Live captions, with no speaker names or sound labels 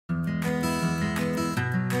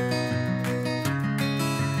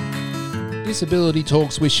Disability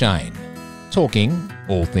Talks with Shane, talking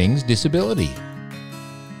all things disability.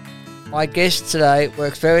 My guest today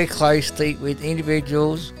works very closely with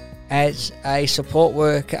individuals as a support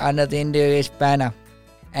worker under the NDIS banner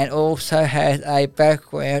and also has a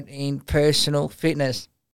background in personal fitness.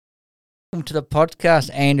 Welcome to the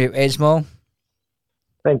podcast, Andrew Esmore.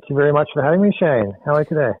 Thank you very much for having me, Shane. How are you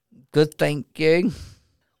today? Good, thank you.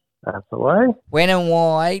 That's the way. When and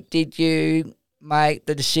why did you make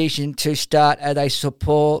the decision to start as a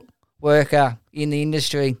support worker in the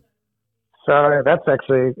industry? So that's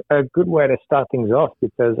actually a good way to start things off,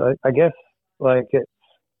 because I guess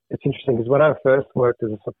it's interesting because when I first worked as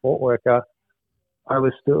a support worker, I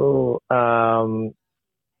was still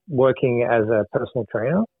working as a personal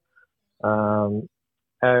trainer.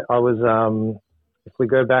 I was, if we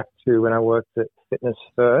go back to when I worked at Fitness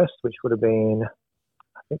First, which would have been,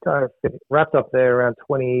 I think I wrapped up there around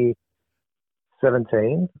 2017.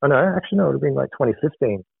 Oh no, actually no, it would have been like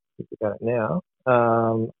 2015. Think about it now.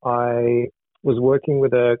 I was working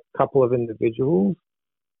with a couple of individuals.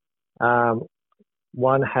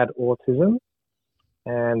 One had autism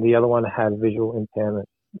and the other one had visual impairment.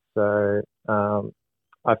 So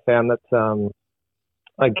I found that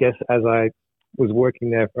I guess as I was working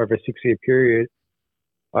there for over a 6-year period,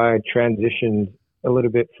 I transitioned a little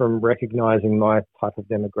bit from recognizing my type of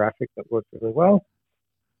demographic that worked really well.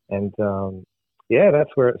 And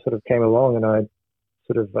that's where it sort of came along, and I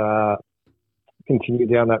sort of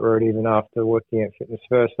continued down that road even after working at Fitness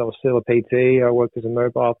First. I was still a PT. I worked as a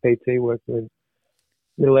mobile PT, worked with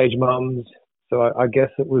middle-aged mums. So I guess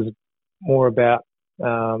it was more about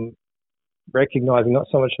recognizing not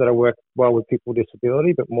so much that I work well with people with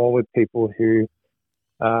disability, but more with people who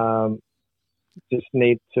just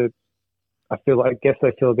need to, I guess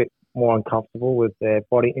they feel a bit more uncomfortable with their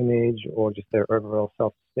body image or just their overall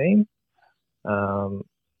self-esteem.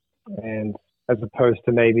 And as opposed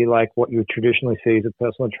to maybe like what you would traditionally see as a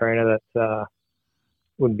personal trainer that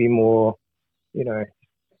would be more,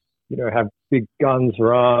 have big guns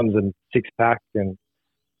for arms and six-pack. And,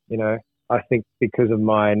 I think because of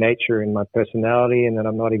my nature and my personality, and that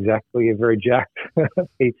I'm not exactly a very jacked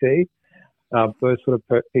PT, those sort of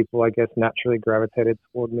people, I guess, naturally gravitated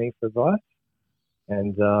toward me for advice.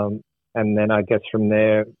 And then I guess from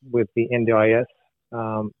there with the NDIS,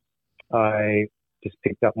 I just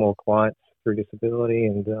picked up more clients through disability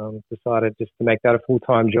and decided just to make that a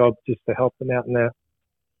full-time job, just to help them out in their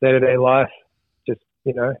day-to-day life. Just,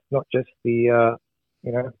 not just the,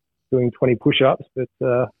 doing 20 push-ups, but,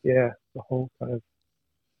 the whole kind of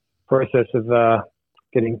process of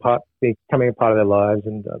becoming a part of their lives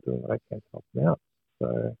and doing what I can to help them out.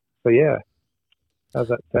 So yeah. How's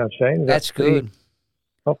that sound, Shane? That's good.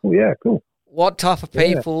 Helpful? Yeah, cool. What type of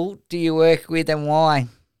people do you work with and why?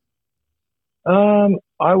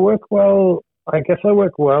 I work well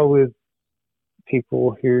with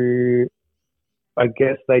people who, I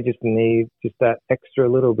guess they just need just that extra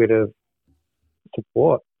little bit of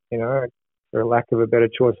support, for lack of a better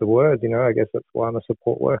choice of words, I guess that's why I'm a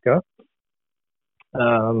support worker.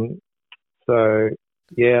 So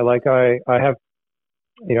yeah, like I have,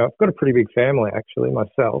 I've got a pretty big family actually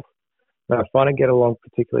myself, and I find I get along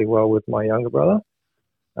particularly well with my younger brother.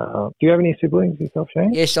 Do you have any siblings yourself,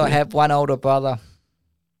 Shane? Yes, I have one older brother.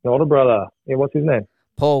 An older brother. Yeah, what's his name?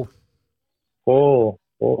 Paul. Paul,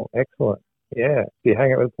 excellent. Yeah. Do you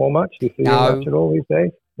hang out with Paul much? Do you see him much at all these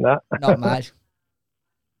days? Nah. Not much.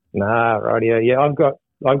 Nah, right. Yeah. I've got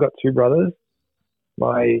 2 brothers.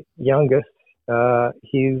 My youngest,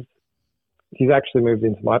 he's actually moved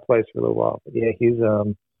into my place for a little while. But yeah, he's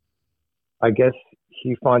I guess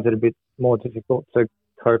he finds it a bit more difficult to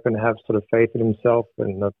cope and have sort of faith in himself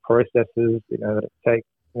and the processes, that it takes,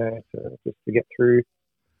 to get through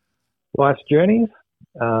life's journeys.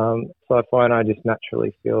 So I find I just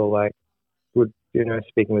naturally feel like good,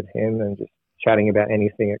 speaking with him and just chatting about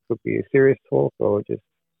anything. It could be a serious talk or just,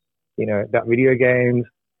 about video games.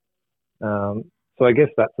 So I guess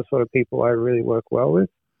that's the sort of people I really work well with.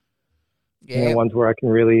 Yeah. Ones where I can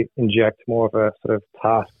really inject more of a sort of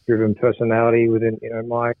task-driven personality within,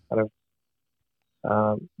 my kind of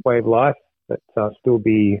way of life, but still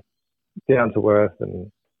be down to earth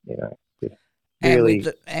and, just really.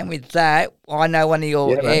 And with that, I know one of your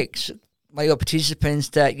your participants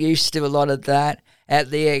that used to do a lot of that at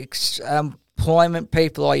the employment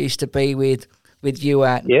people I used to be with you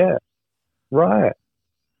at. Yeah, right.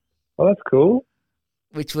 Well, that's cool.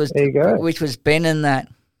 Which was there you go. Which was Ben and that.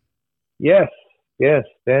 Yes,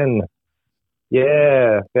 Ben.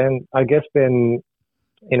 Yeah, Ben. I guess Ben,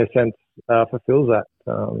 in a sense, fulfills that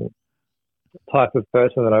type of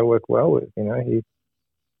person that I work well with.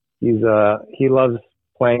 He loves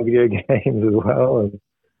playing video games as well,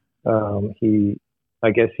 and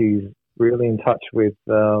I guess he's really in touch with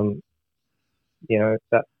that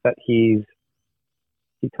he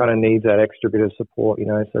kind of needs that extra bit of support,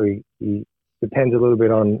 so he depends a little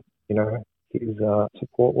bit on his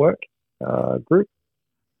support work group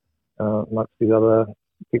amongst these other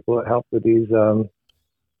people that help with his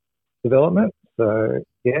development. So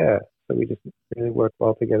we just really work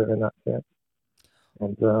well together in that sense.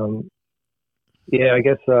 And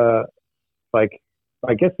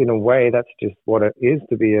I guess in a way that's just what it is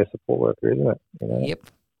to be a support worker, isn't it? Yep.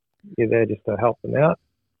 You're there just to help them out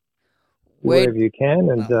wherever you can,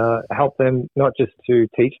 and help them, not just to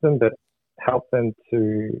teach them, but help them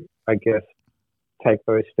to, I guess, take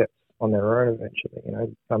those steps on their own eventually,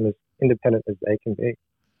 become as independent as they can be.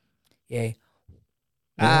 Yeah.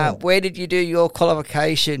 Where did you do your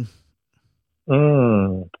qualification?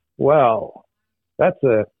 Well, that's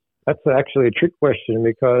actually a trick question,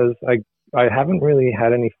 because I haven't really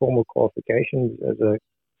had any formal qualifications as a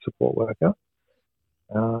support worker,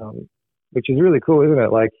 which is really cool, isn't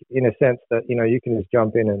it? Like, in a sense that, you can just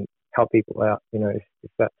jump in and help people out, if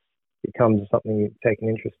that becomes something you take an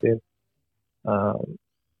interest in.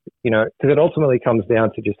 Because it ultimately comes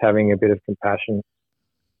down to just having a bit of compassion.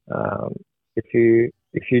 If you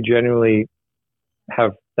genuinely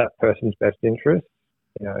have that person's best interest,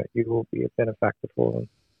 you will be a benefactor for them.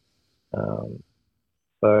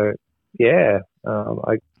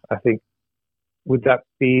 I think, would that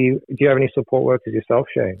be, do you have any support workers yourself,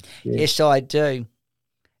 Shane? Yes, I do,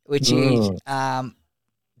 which is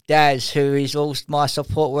Daz, who is also my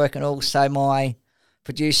support worker and also my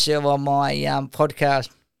producer on my podcast.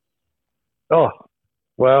 Oh,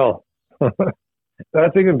 well,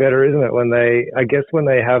 that's even better, isn't it? When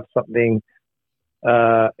they have something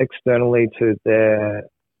externally to their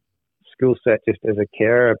skill set just as a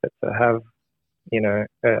carer, but to have,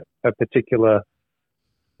 a particular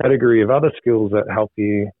category of other skills that help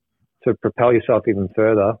you to propel yourself even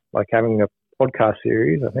further, like having a podcast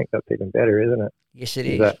series. I think that's even better, isn't it? Yes, it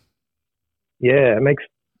is. It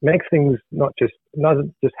makes things not just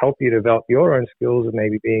help you develop your own skills and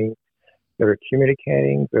maybe being better at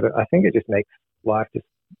communicating, but I think it just makes life just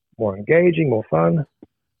more engaging, more fun.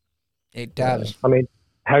 It does.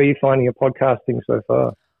 How are you finding your podcasting so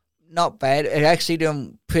far? Not bad. It's actually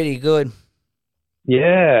doing pretty good.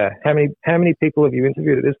 Yeah. How many people have you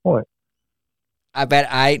interviewed at this point? About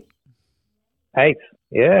 8. 8.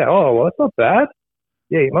 Yeah. Oh, well, that's not bad.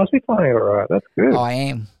 Yeah, you must be finding it all right. That's good. I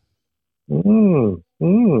am.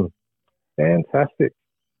 Fantastic.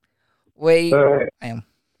 Go ahead.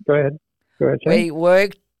 Go ahead, Shane. We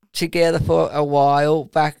worked together for a while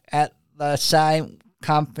back at the same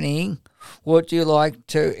company. Would you like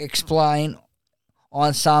to explain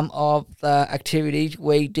on some of the activities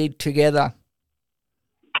we did together?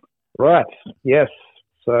 Right. Yes.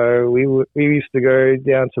 So we used to go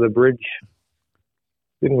down to the bridge,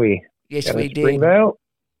 didn't we? Yes, down we at did. Springvale.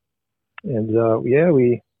 And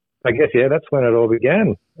that's when it all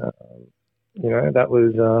began. That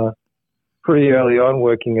was pretty early on,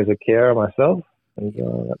 working as a carer myself, and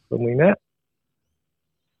that's when we met.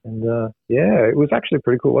 And it was actually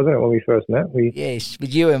pretty cool, wasn't it, when we first met? Yes,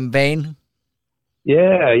 with you and Ben. We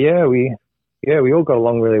all got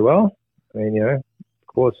along really well.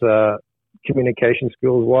 Of course, communication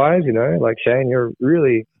skills wise, like Shane, you're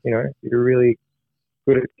really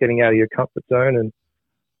good at getting out of your comfort zone and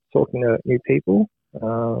talking to new people.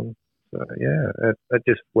 That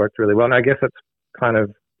just worked really well. And I guess that's kind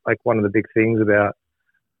of like one of the big things about,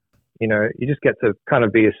 you just get to kind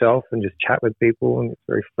of be yourself and just chat with people, and it's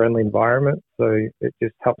a very friendly environment. So it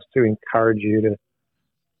just helps to encourage you to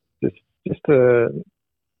just to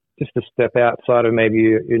step outside of maybe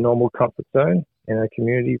your normal comfort zone in a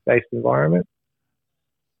community-based environment.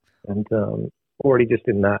 And already just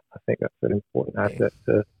in that, I think that's an important asset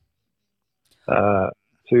to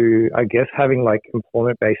I guess, having like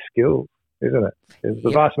employment-based skills, isn't it? Because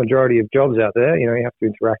the vast majority of jobs out there, you have to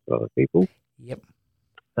interact with other people. Yep.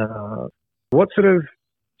 What sort of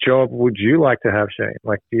job would you like to have, Shane?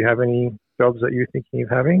 Like, do you have any jobs that you're thinking of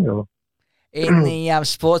having? Or in the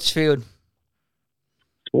sports field?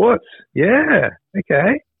 Sports? Yeah.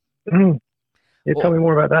 Okay. Tell me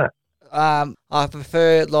more about that. I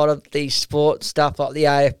prefer a lot of the sports stuff like the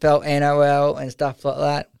AFL, NRL and stuff like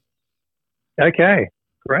that. Okay.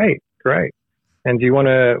 Great. And do you want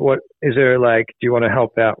to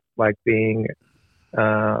help out, like being,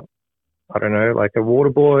 I don't know, like a water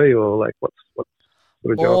boy, or like what sort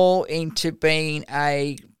of job? More into being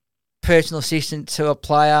a personal assistant to a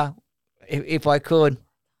player, if I could,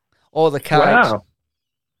 or the coach. Wow.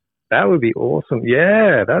 That would be awesome.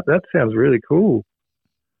 Yeah, that sounds really cool.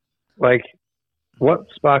 Like, what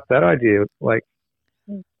sparked that idea? Like,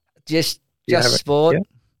 Just you have sport.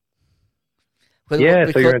 Yeah,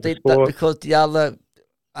 so you're into sport. Because the other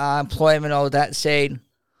employment or that said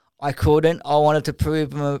I couldn't. I wanted to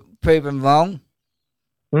prove them wrong.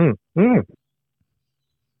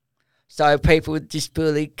 So people with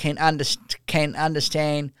disability can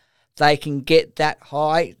understand they can get that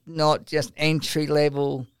high, not just entry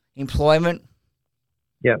level employment.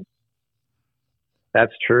 Yeah,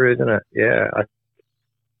 that's true, isn't it? Yeah,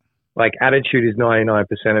 like attitude is 99%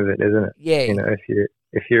 of it, isn't it? Yeah. You know,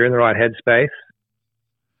 if you're in the right headspace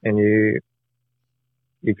and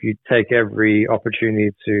if you take every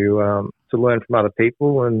opportunity to learn from other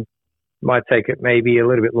people, and it might take it maybe a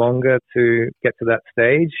little bit longer to get to that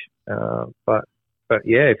stage, but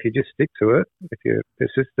yeah, if you just stick to it, if you're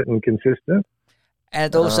persistent and consistent. And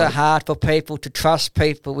it's also hard for people to trust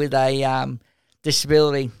people with a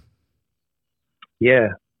disability.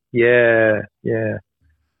 Yeah.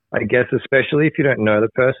 I guess especially if you don't know the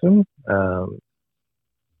person,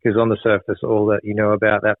 because on the surface, all that you know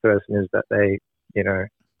about that person is that they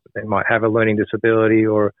might have a learning disability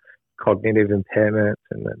or cognitive impairment,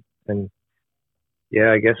 and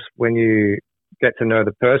yeah, I guess when you get to know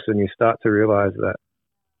the person, you start to realize that,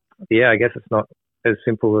 yeah, I guess it's not as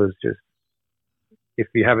simple as just, if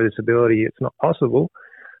you have a disability, it's not possible.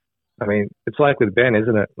 I mean, it's like with Ben,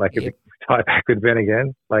 isn't it? Like, if we tie back with Ben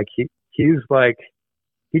again, like he's like,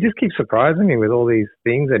 he just keeps surprising me with all these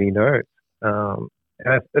things that he knows. And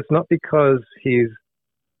it's not because he's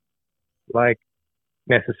like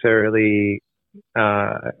necessarily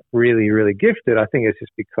really, really gifted. I think it's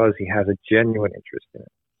just because he has a genuine interest in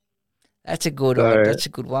it. That's a good one. That's a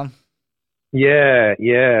good one. Yeah.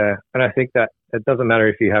 And I think that it doesn't matter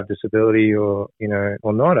if you have disability or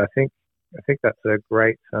not. I think that's a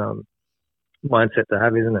great mindset to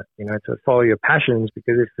have, isn't it? You know, to follow your passions,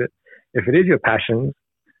 because if it is your passions,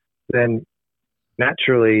 then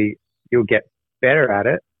naturally you'll get better at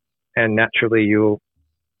it, and naturally you'll,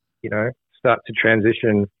 start to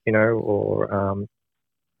transition, or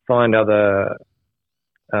find other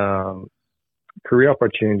career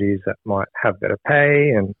opportunities that might have better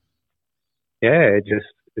pay, and you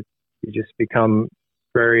just become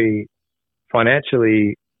very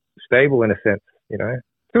financially stable in a sense,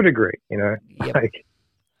 to a degree, Yep.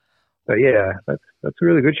 But yeah, that's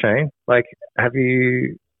really good, Shane. Like, have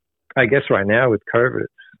you? I guess right now with COVID,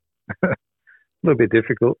 it's a little bit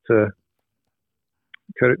difficult to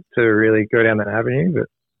really go down that avenue. But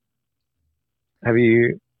are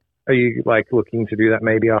you like looking to do that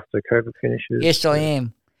maybe after COVID finishes? Yes, I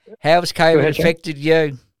am. How has COVID affected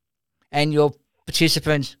you and your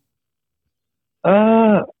participants?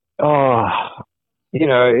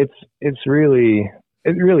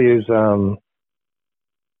 It really is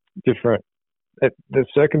different. The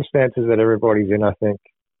circumstances that everybody's in, I think,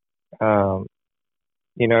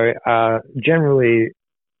 generally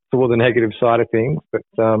toward the negative side of things. But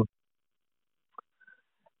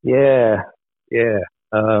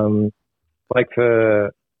like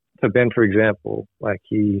for Ben, for example, like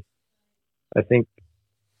I think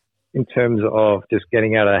in terms of just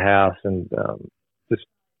getting out of the house and just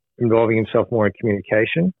involving himself more in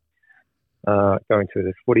communication, going to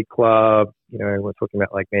the footy club, we're talking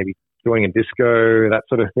about like maybe joining a disco, that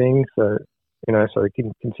sort of thing. So, so he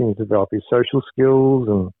can continue to develop his social skills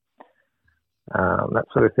and that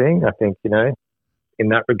sort of thing. I think, in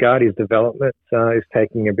that regard, his development is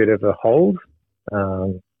taking a bit of a hold.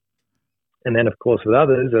 And then, of course, with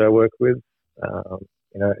others that I work with,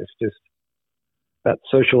 it's just that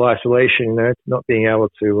social isolation, not being able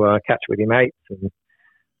to catch with your mates and,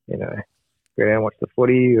 go down and watch the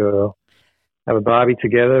footy or have a barbie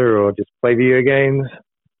together or just play video games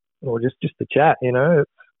or just to chat,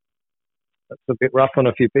 That's a bit rough on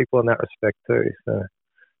a few people in that respect too. So,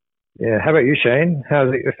 yeah. How about you, Shane?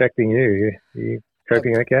 How's it affecting you? Are you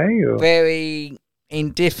coping okay? Or? Very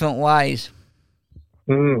in different ways.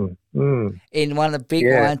 In one of the big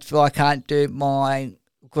ones, I can't do my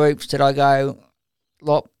groups that I go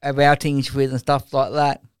lot of outings with and stuff like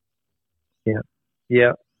that. Yeah.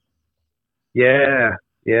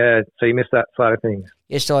 So you miss that side of things?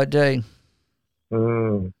 Yes, I do.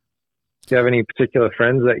 Do you have any particular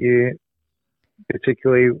friends that you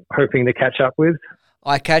particularly hoping to catch up with?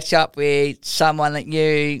 I catch up with someone that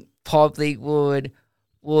you probably would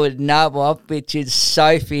know of, which is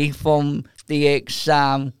Sophie from the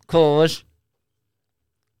X-Cause.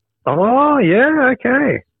 Oh, yeah,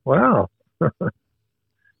 okay. Wow.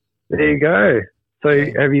 There you go. So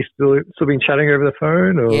have you still been chatting over the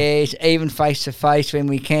phone? Or? Yes, even face-to-face when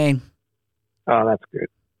we can. Oh, that's good.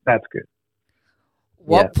 That's good.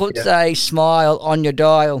 What puts a smile on your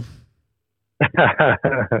dial?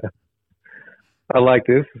 I like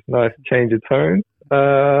this. Nice change of tone.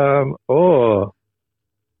 I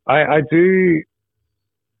do.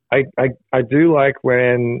 I do like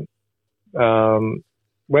when,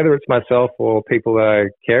 whether it's myself or people that I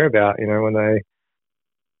care about, when they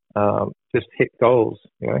just hit goals.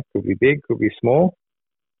 Could be big, could be small.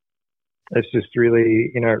 It's just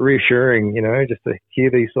really, reassuring. Just to hear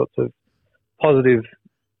these sorts of positive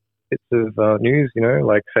bits of news.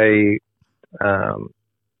 Like say,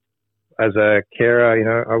 as a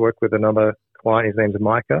carer, I work with another client. His name's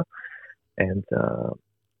Micah, and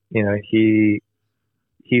he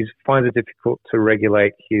finds it difficult to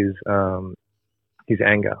regulate his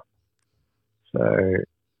anger. So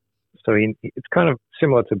it's kind of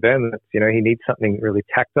similar to Ben. That's, he needs something really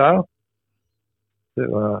tactile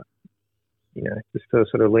to just to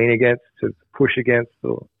sort of lean against, to push against,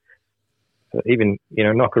 or to even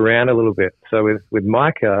knock around a little bit. So with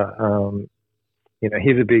Micah,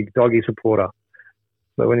 he's a big doggy supporter.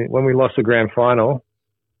 So when we lost the grand final,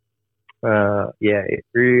 it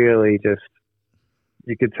really just,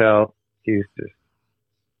 you could tell he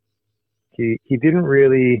didn't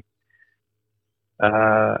really,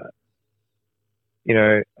 I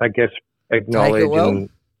guess acknowledge and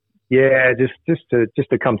just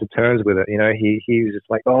to come to terms with it. He was just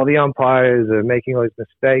like, oh, the umpires are making all these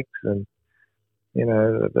mistakes, and he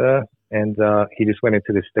just went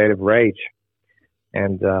into this state of rage,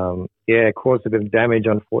 and caused a bit of damage,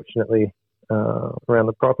 unfortunately, around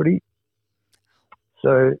the property.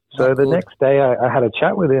 So the next day I had a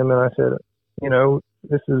chat with him, and I said,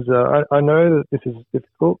 this is, I know that this is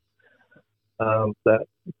difficult. I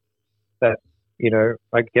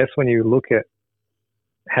guess when you look at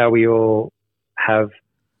how we all have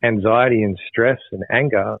anxiety and stress and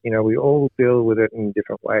anger, we all deal with it in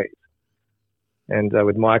different ways. And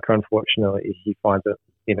with Micah, unfortunately, he finds it,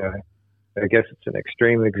 I guess it's an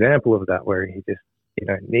extreme example of that, where he just,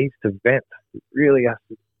 needs to vent. He really has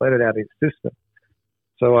to let it out of his system.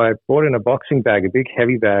 So I brought in a boxing bag, a big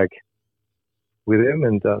heavy bag with him,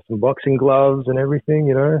 and some boxing gloves and everything,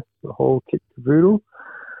 the whole kit caboodle.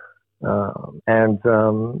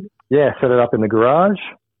 Set it up in the garage.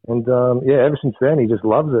 And, ever since then, he just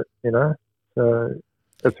loves it, So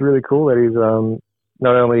it's really cool that he's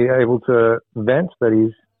not only able to vent, but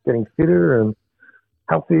he's getting fitter and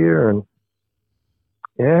healthier. And,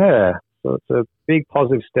 so it's a big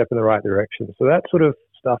positive step in the right direction. So that sort of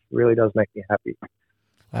stuff really does make me happy.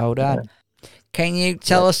 Well done. Yeah. Can you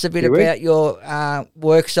tell us a bit about your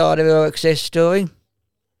work side of your success story?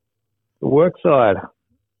 The work side?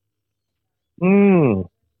 Well,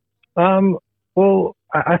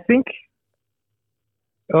 I think,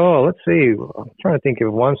 let's see. I'm trying to think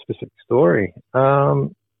of one specific story.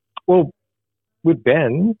 Well, with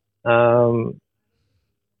Ben,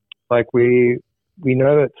 we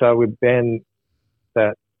know that with Ben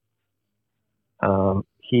that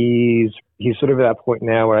he's sort of at that point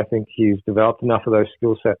now where I think he's developed enough of those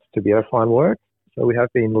skill sets to be able to find work. So we have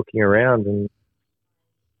been looking around, and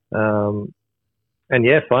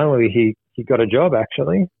finally he got a job,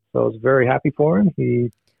 actually. So I was very happy for him.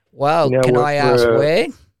 Can I ask where?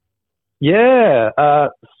 Yeah.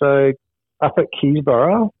 So up at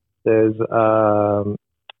Keysborough, there's I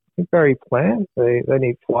think Berry Plant. They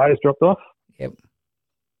need flyers dropped off. Yep.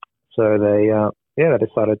 So they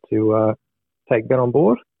decided to take Ben on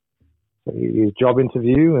board. So his job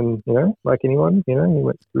interview, and like anyone, he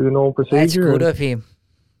went through the normal procedure. That's good of him.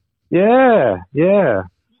 Yeah.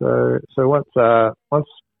 So once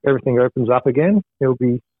everything opens up again, he'll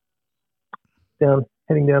be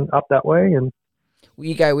heading down up that way. And will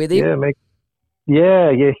you go with him?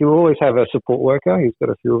 Yeah. He'll always have a support worker. He's got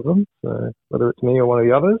a few of them. So whether it's me or one of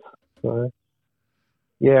the others. So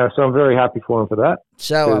so I'm very happy for him for that.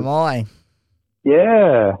 So am I.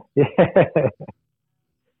 Yeah.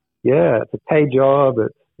 Yeah, it's a paid job.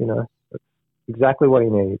 It's it's exactly what he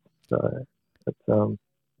needs. So it's I'm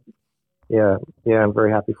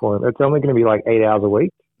very happy for him. It's only going to be like 8 hours a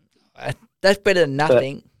week. That's better than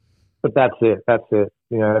nothing. But that's it.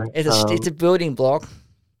 It's a building block.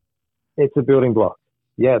 It's a building block.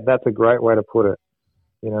 Yeah, that's a great way to put it.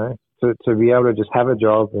 To be able to just have a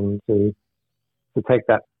job and to take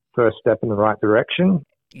that first step in the right direction.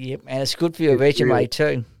 Yep, and it's good for your resume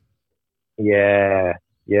too. Yeah,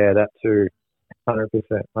 that too.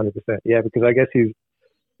 100%. Yeah, because I guess he's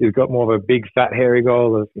got more of a big fat hairy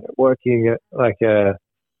goal of working at like a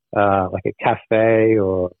cafe,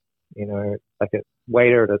 or like a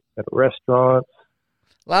waiter at a restaurant.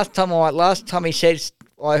 Last time he said,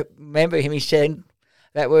 I remember him. He said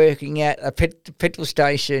that working at a petrol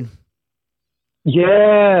station.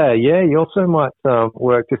 Yeah, yeah. You also might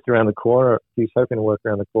work just around the corner. He's hoping to work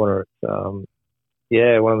around the corner at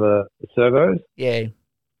one of the servos, Yeah.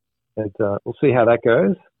 and we'll see how that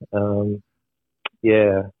goes.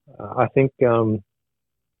 Yeah, I think that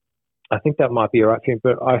might be all right for him.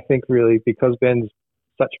 But I think really because Ben's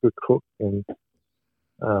such a good cook, and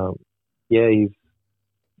he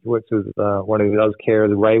works with one who does care of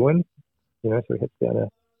the Raywin, so he heads down to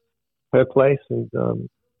her place, and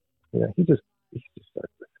he's just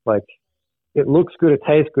like, it looks good, it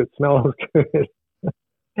tastes good, it smells good.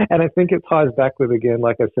 And I think it ties back with, again,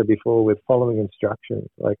 like I said before, with following instructions.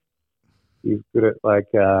 Like, he's good at like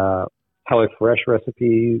Hello Fresh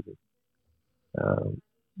recipes.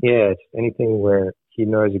 It's anything where he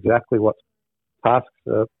knows exactly what tasks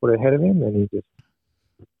are put ahead of him, and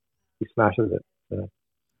he smashes it. So.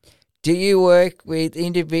 Do you work with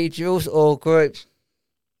individuals or groups?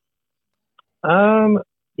 I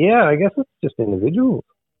guess it's just individuals.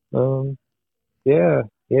 I've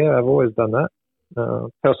always done that.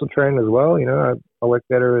 Personal training as well. I work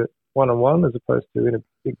better one-on-one as opposed to in a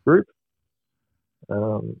big group.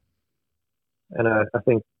 And I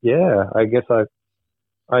think, I guess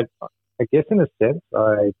I guess in a sense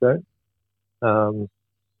I don't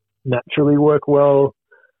naturally work well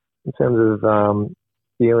in terms of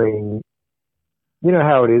feeling. You know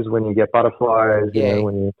how it is when you get butterflies. Yeah.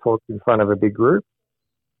 When you talk in front of a big group.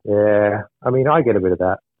 Yeah, I mean, I get a bit of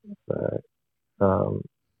that. So,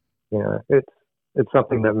 it's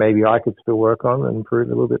something that maybe I could still work on and improve a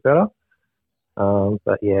little bit better.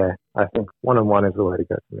 But yeah, I think one-on-one is the way to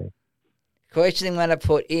go for me. Question I'm going to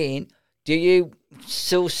put in, do you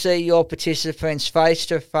still see your participants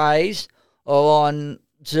face-to-face or on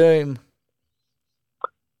Zoom?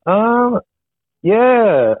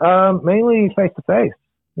 Mainly face-to-face,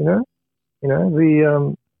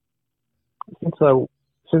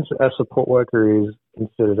 since a support worker is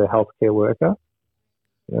considered a healthcare worker,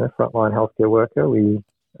 frontline healthcare worker,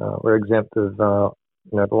 we're exempt of, the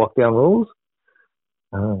lockdown rules.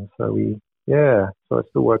 So I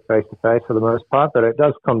still work face to face for the most part, but it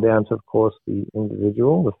does come down to, of course, the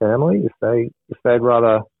individual, the family. If they'd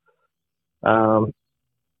rather,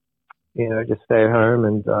 just stay at home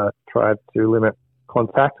and try to limit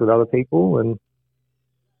contact with other people, and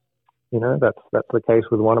that's the case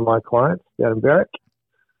with one of my clients down in Berwick.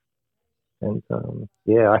 And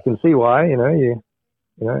I can see why. We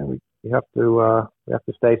have to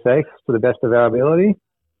stay safe to the best of our ability.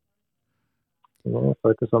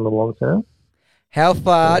 Focus on the long term. How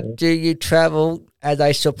far do you travel as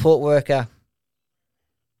a support worker?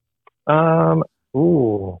 Berwick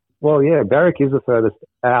is the furthest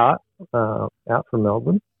out from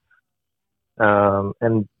Melbourne. I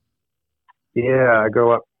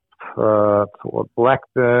go up toward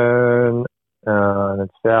Blackburn, and then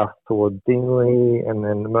south toward Dingley, and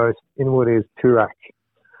then the most inward is Toorak.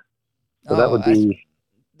 So that would be...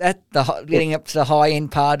 getting up to the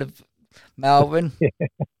high-end part of Melbourne.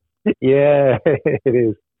 Yeah, it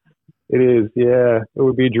is. It is, yeah. It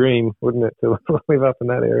would be a dream, wouldn't it, to live up in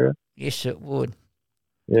that area? Yes, it would.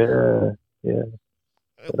 Yeah.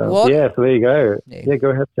 So there you go. Yeah,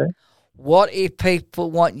 go ahead, Jay. What if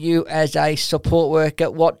people want you as a support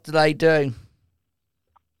worker? What do they do?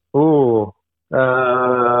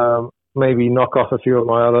 Maybe knock off a few of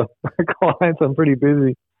my other clients. I'm pretty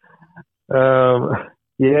busy. I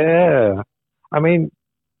mean,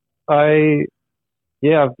 I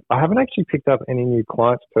haven't actually picked up any new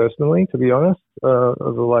clients personally, to be honest, over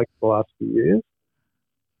the last few years.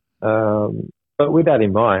 But with that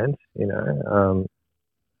in mind,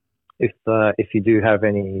 if you do have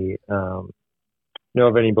any, know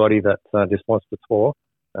of anybody that just wants to talk,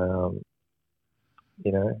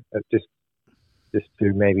 just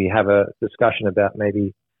to maybe have a discussion about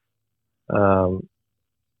maybe, how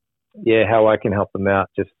I can help them out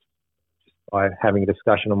just by having a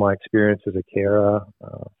discussion on my experience as a carer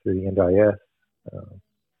through the NDIS.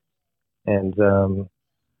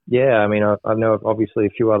 I know of obviously a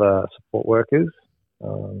few other support workers.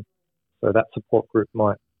 So that support group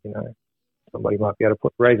might, somebody might be able to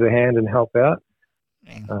raise their hand and help out.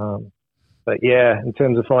 But in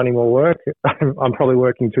terms of finding more work, I'm probably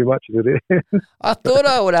working too much as it is. I thought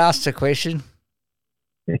I would ask the question.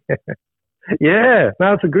 It's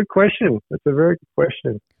a good question. It's a very good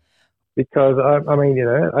question. Because,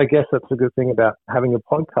 I guess that's a good thing about having a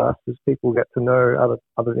podcast is people get to know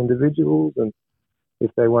other individuals, and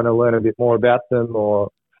if they want to learn a bit more about them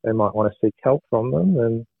or they might want to seek help from them,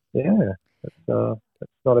 then, that's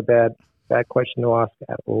not a bad question to ask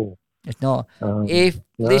at all. It's not. If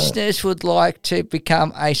listeners would like to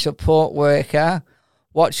become a support worker,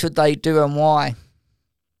 what should they do and why?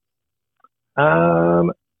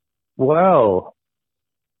 Well,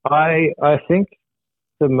 I think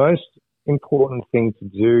the most important thing to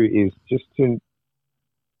do is just to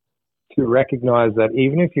recognize that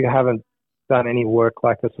even if you haven't done any work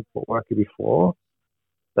like a support worker before,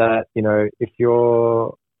 that, you know, if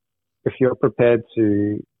you're prepared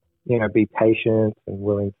to, you know, be patient and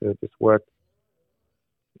willing to just work,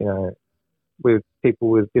 you know, with people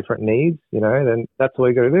with different needs, you know, then that's all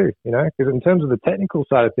you got to do, you know, because in terms of the technical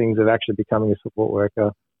side of things of actually becoming a support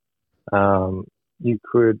worker, you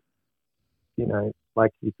could, you know,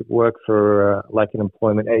 like you could work for like an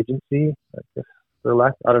employment agency, I guess,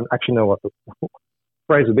 I don't actually know what the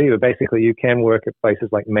phrase would be, but basically you can work at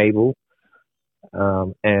places like Mabel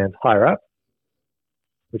and Higher Up,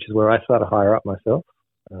 which is where I started Higher Up myself.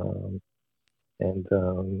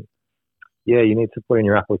 Yeah, you need to put in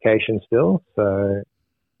your application still. So,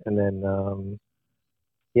 and then,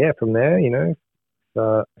 from there, you know,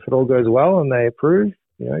 if it all goes well and they approve,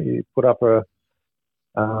 you know, you put up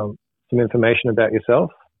some information about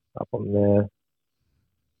yourself up on their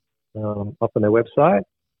website,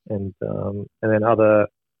 and then other,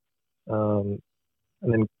 and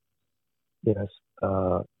then, you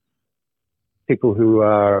know, people who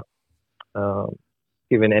are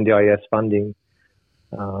given NDIS funding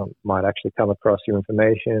might actually come across your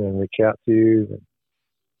information and reach out to you,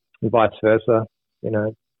 and vice versa, you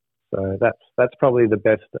know. So that's probably the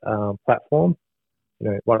best platform, you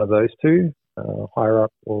know, one of those two, Higher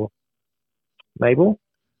Up or Mabel.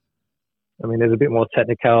 I mean, there's a bit more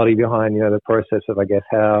technicality behind, you know, the process of, I guess,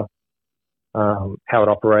 how it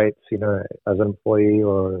operates, you know, as an employee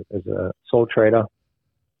or as a sole trader.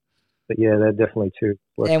 But yeah, they're definitely two.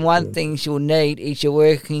 And one thing you'll need is you're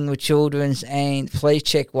working with children's and police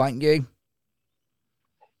check, won't you?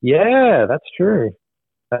 Yeah, that's true.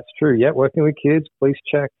 That's true. Yeah, working with kids, police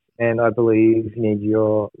check, and I believe you need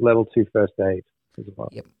your level 2 first aid as well.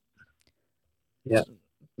 Yep. Yeah.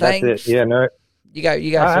 Thanks. That's it. Yeah, no. You go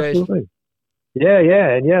first. Absolutely. Yeah,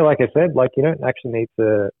 and yeah, like I said, like you don't actually need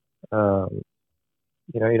to,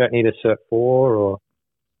 you know, you don't need a Cert 4 or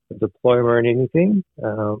a diploma or anything.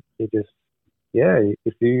 You just, yeah,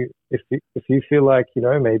 if you feel like, you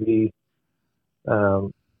know, maybe,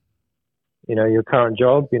 you know, your current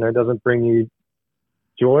job, you know, doesn't bring you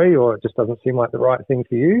joy, or it just doesn't seem like the right thing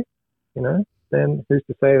for you, you know, then who's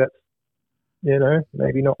to say that's, you know,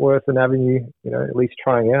 maybe not worth an avenue, you know, at least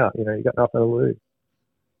trying out, you know, you got nothing to lose.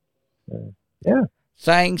 Yeah.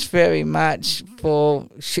 Thanks very much for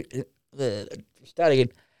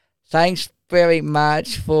Thanks very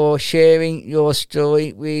much for sharing your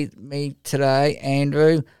story with me today,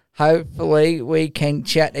 Andrew. Hopefully we can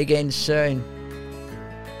chat again soon.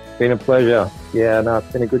 It's been a pleasure. Yeah, no,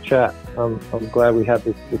 it's been a good chat. I'm glad we had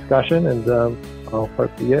this discussion, and I'll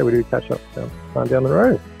hopefully, we do catch up time down the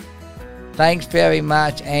road. Thanks very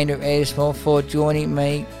much, Andrew Edismore, for joining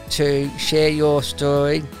me to share your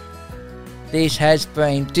story. This has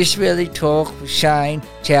been Disability Talk with Shane.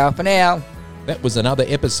 Ciao for now. That was another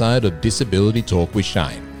episode of Disability Talk with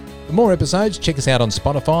Shane. For more episodes, check us out on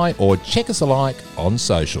Spotify or check us alike on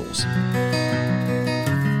socials.